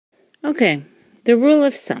Okay, the rule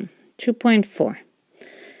of sum, 2.4.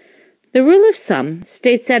 The rule of sum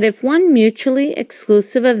states that if one mutually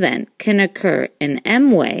exclusive event can occur in m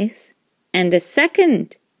ways, and a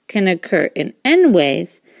second can occur in n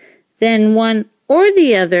ways, then one or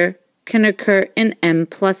the other can occur in m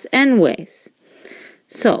plus n ways.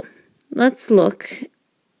 So, let's look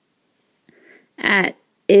at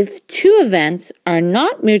if two events are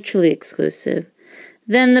not mutually exclusive,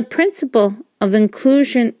 then the principle of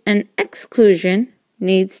inclusion and exclusion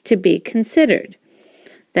needs to be considered.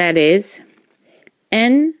 That is,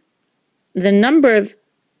 the number of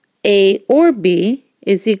A or B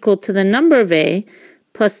is equal to the number of A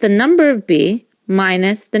plus the number of B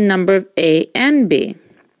minus the number of A and B.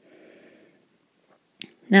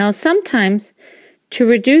 Now, sometimes, to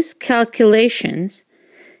reduce calculations,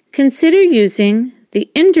 consider using the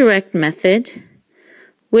indirect method,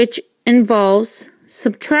 which involves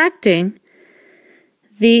subtracting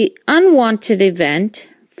the unwanted event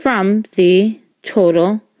from the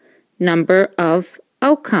total number of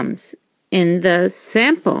outcomes in the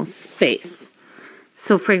sample space.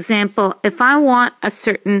 So, for example, if I want a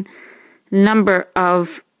certain number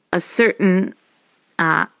of a certain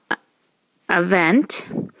event,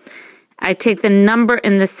 I take the number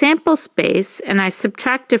in the sample space and I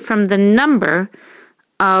subtract it from the number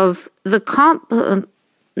of the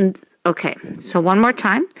okay, so one more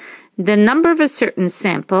time. The number of a certain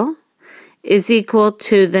sample is equal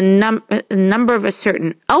to the number of a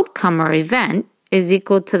certain outcome or event is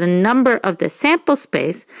equal to the number of the sample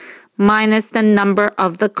space minus the number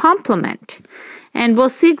of the complement. And we'll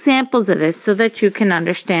see examples of this so that you can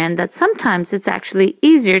understand that sometimes it's actually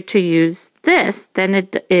easier to use this than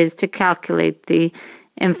it is to calculate the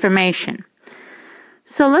information.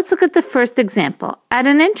 So let's look at the first example. At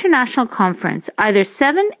an international conference, either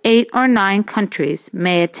 7, 8, or 9 countries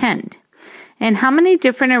may attend. And how many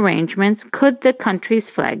different arrangements could the countries'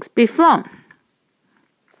 flags be flown?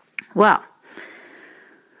 Well,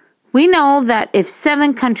 we know that if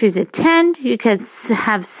 7 countries attend, you can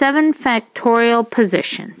have 7 factorial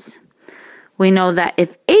positions. We know that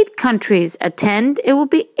if 8 countries attend, it will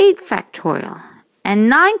be 8 factorial. And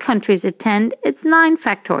 9 countries attend, it's 9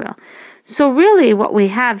 factorial. So really what we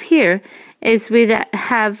have here is we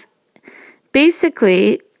have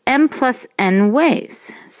basically m plus n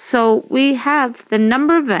ways. So we have the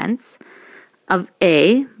number of events of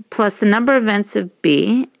A plus the number of events of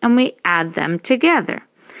B, and we add them together.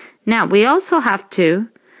 Now, we also have to,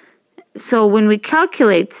 so when we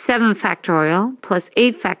calculate 7 factorial plus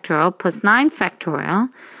 8 factorial plus 9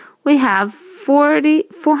 factorial, we have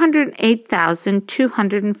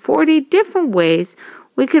 408,240 different ways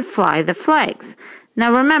we could fly the flags.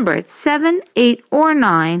 Now remember, it's 7, 8, or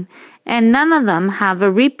 9, and none of them have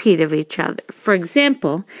a repeat of each other. For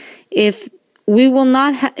example, if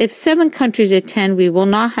 7 countries attend, we will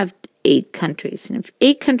not have 8 countries. And if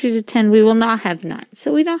 8 countries attend, we will not have 9.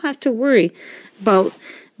 So we don't have to worry about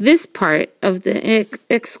this part of the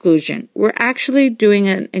exclusion. We're actually doing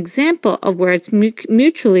an example of where it's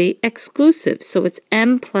mutually exclusive. So it's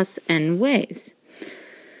m plus n ways.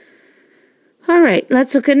 All right,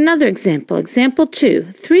 let's look at another example. Example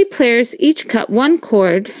 2. 3 players each cut 1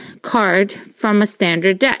 card from a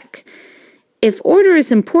standard deck. If order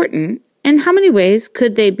is important, in how many ways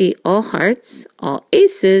could they be all hearts, all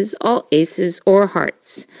aces, or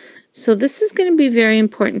hearts? So this is going to be very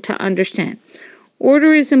important to understand.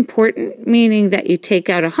 Order is important, meaning that you take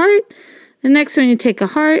out a heart, the next one you take a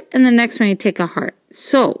heart, and the next one you take a heart.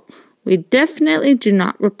 So we definitely do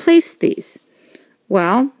not replace these.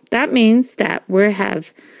 Well, that means that we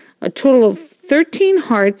have a total of 13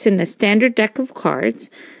 hearts in a standard deck of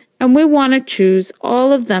cards, and we want to choose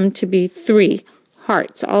all of them to be 3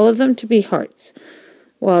 hearts, all of them to be hearts.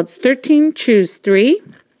 Well, it's 13, choose 3,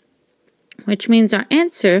 which means our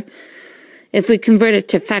answer, if we convert it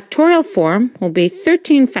to factorial form, will be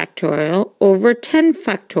 13 factorial over 10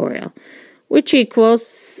 factorial, which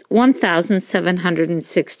equals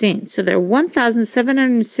 1,716. So there are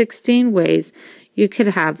 1,716 ways you could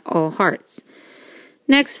have all hearts.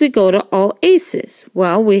 Next, we go to all aces.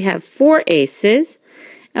 Well, we have 4 aces,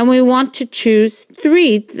 and we want to choose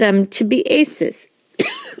 3 of them to be aces.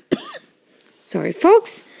 Sorry,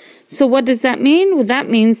 folks. So what does that mean? Well, that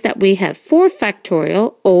means that we have 4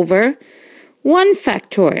 factorial over 1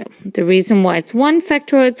 factorial. The reason why it's 1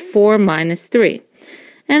 factorial, it's 4 minus 3.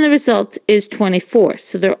 And the result is 24.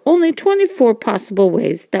 So there are only 24 possible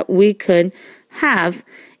ways that we could have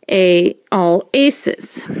all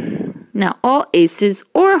aces. Now, all aces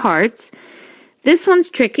or hearts, this one's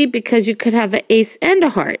tricky because you could have an ace and a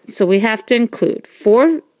heart. So we have to include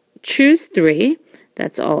 4, choose 3,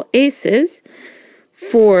 that's all aces.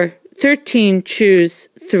 4, 13 choose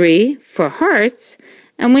 3 for hearts,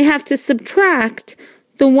 and we have to subtract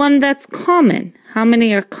the one that's common. How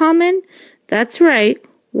many are common? That's right,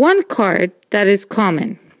 one card that is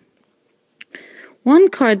common. One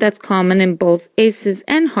card that's common in both aces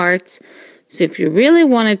and hearts. So if you really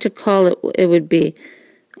wanted to call it, it would be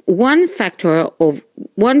 1 factorial of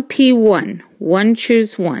 1p1. 1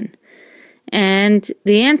 choose 1. And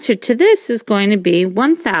the answer to this is going to be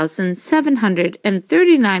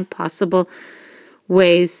 1,739 possible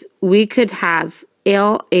ways we could have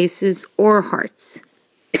all aces or hearts.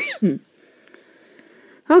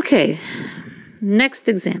 Okay, next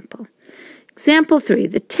example. Example 3.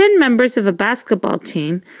 The 10 members of a basketball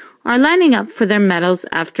team are lining up for their medals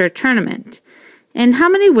after a tournament. In how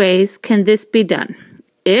many ways can this be done?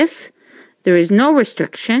 If there is no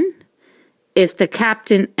restriction, if the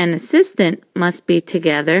captain and assistant must be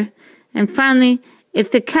together, and finally,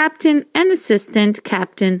 if the captain and assistant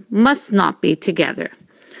captain must not be together.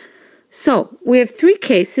 So, we have 3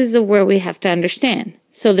 cases of where we have to understand.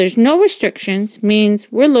 So, there's no restrictions,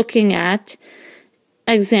 means we're looking at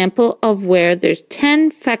example of where there's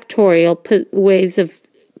 10 factorial ways of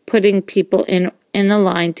putting people in a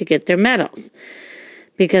line to get their medals.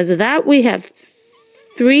 Because of that, we have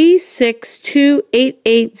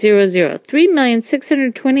 3628800,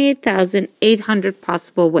 3,628,800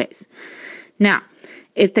 possible ways. Now,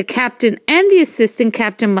 if the captain and the assistant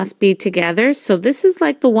captain must be together, so this is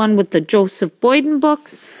like the one with the Joseph Boyden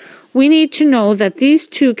books, we need to know that these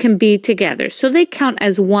two can be together. So they count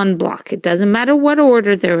as one block. It doesn't matter what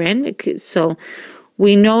order they're in. So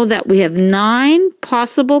we know that we have 9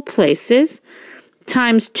 possible places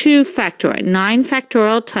times 2 factorial. 9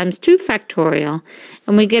 factorial times 2 factorial.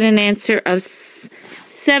 And we get an answer of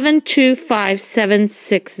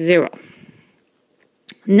 725760.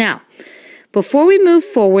 Now, before we move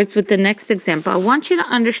forwards with the next example, I want you to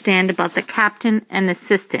understand about the captain and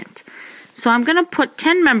assistant. So I'm going to put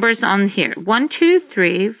 10 members on here. 1, 2,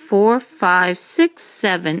 3, 4, 5, 6,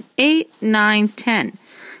 7, 8, 9, 10.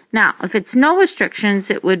 Now, if it's no restrictions,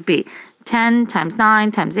 it would be 10 times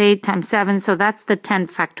 9 times 8 times 7. So that's the 10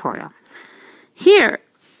 factorial. Here,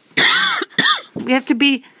 we have to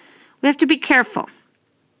be careful.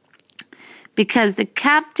 Because the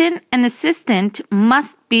captain and assistant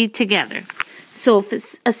must be together. So if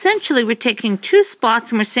it's, essentially we're taking 2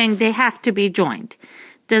 spots and we're saying they have to be joined.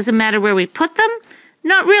 Doesn't matter where we put them?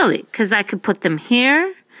 Not really, because I could put them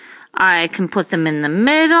here, I can put them in the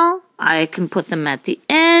middle, I can put them at the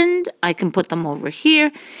end, I can put them over here.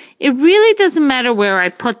 It really doesn't matter where I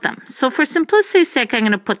put them. So for simplicity's sake, I'm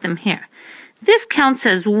going to put them here. This counts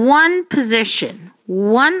as one position,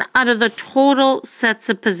 one out of the total sets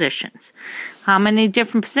of positions. How many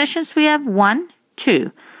different positions we have? 1,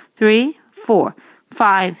 2, 3, 4,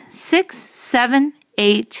 5, 6, 7,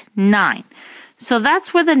 8, 9. So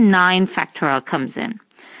that's where the 9 factorial comes in.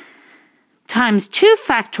 Times 2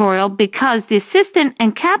 factorial because the assistant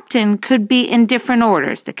and captain could be in different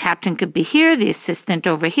orders. The captain could be here, the assistant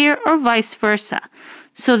over here, or vice versa.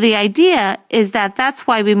 So the idea is that that's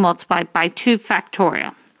why we multiply by 2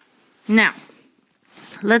 factorial. Now,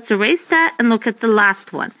 let's erase that and look at the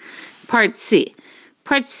last one, Part C.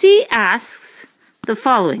 Part C asks the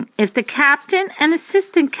following. If the captain and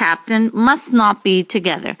assistant captain must not be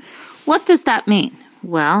together, what does that mean?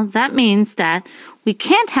 Well, that means that we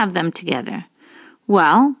can't have them together.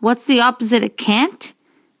 Well, what's the opposite of can't?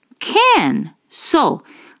 Can. So,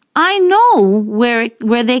 I know where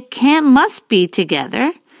they must be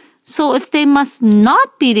together. So if they must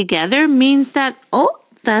not be together means that, oh,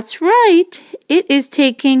 that's right. It is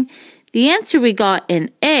taking the answer we got in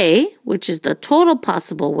A, which is the total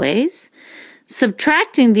possible ways,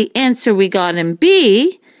 subtracting the answer we got in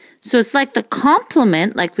B. So it's like the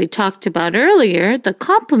complement, like we talked about earlier, the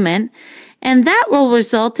complement, and that will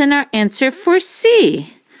result in our answer for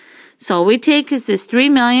C. So all we take is this 3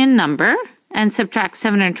 million number and subtract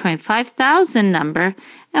 725,000 number,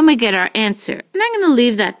 and we get our answer. And I'm going to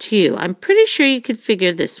leave that to you. I'm pretty sure you could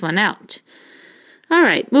figure this one out. All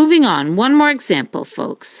right, moving on. One more example,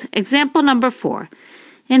 folks. Example number 4.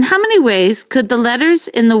 In how many ways could the letters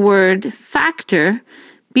in the word factor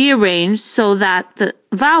be arranged so that the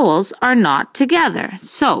vowels are not together?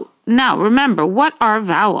 So, now remember, what are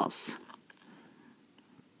vowels?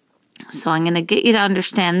 So I'm going to get you to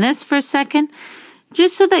understand this for a second,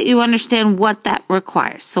 just so that you understand what that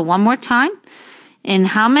requires. So one more time. In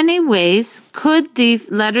how many ways could the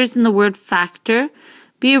letters in the word factor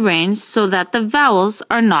be arranged so that the vowels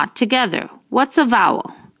are not together? What's a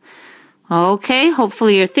vowel? Okay,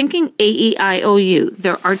 hopefully you're thinking A, E, I, O, U.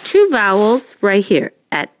 There are 2 vowels right here,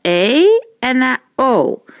 at A and at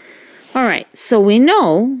O. All right, so we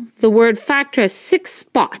know the word factor has 6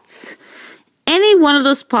 spots. Any one of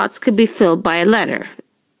those spots could be filled by a letter.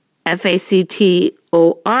 F-A-C-T-O-R,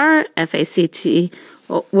 F-A-C-T,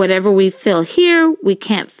 whatever we fill here, we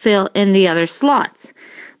can't fill in the other slots.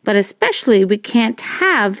 But especially, we can't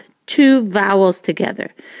have 2 vowels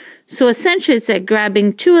together. So essentially, it's like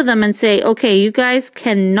grabbing 2 of them and say, okay, you guys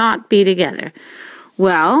cannot be together.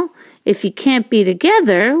 Well, if you can't be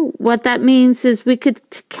together, what that means is we could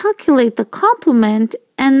calculate the complement,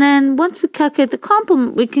 and then once we calculate the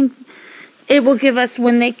complement, it will give us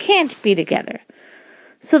when they can't be together.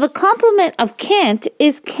 So the complement of can't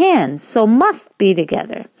is can, so must be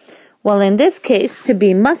together. Well, in this case, to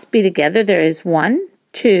be must be together, there is 1,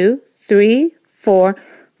 2, 3, 4,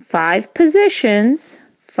 5 positions,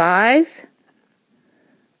 5.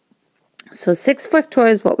 So 6 factorial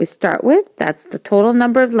is what we start with. That's the total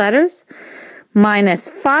number of letters. Minus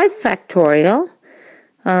 5 factorial.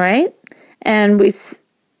 All right. And we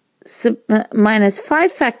minus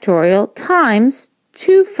 5 factorial times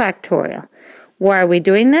 2 factorial. Why are we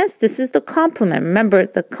doing this? This is the complement. Remember,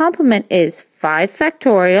 the complement is 5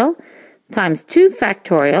 factorial times 2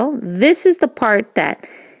 factorial. This is the part that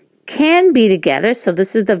can be together. So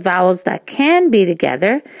this is the vowels that can be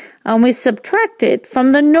together. And we subtract it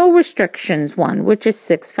from the no restrictions one, which is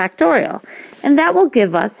 6 factorial. And that will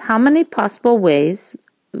give us how many possible ways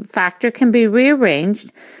factor can be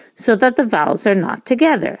rearranged so that the vowels are not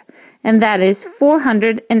together. And that is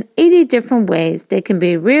 480 different ways they can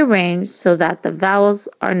be rearranged so that the vowels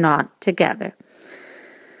are not together.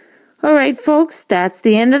 All right, folks, that's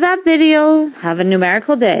the end of that video. Have a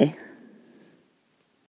numerical day.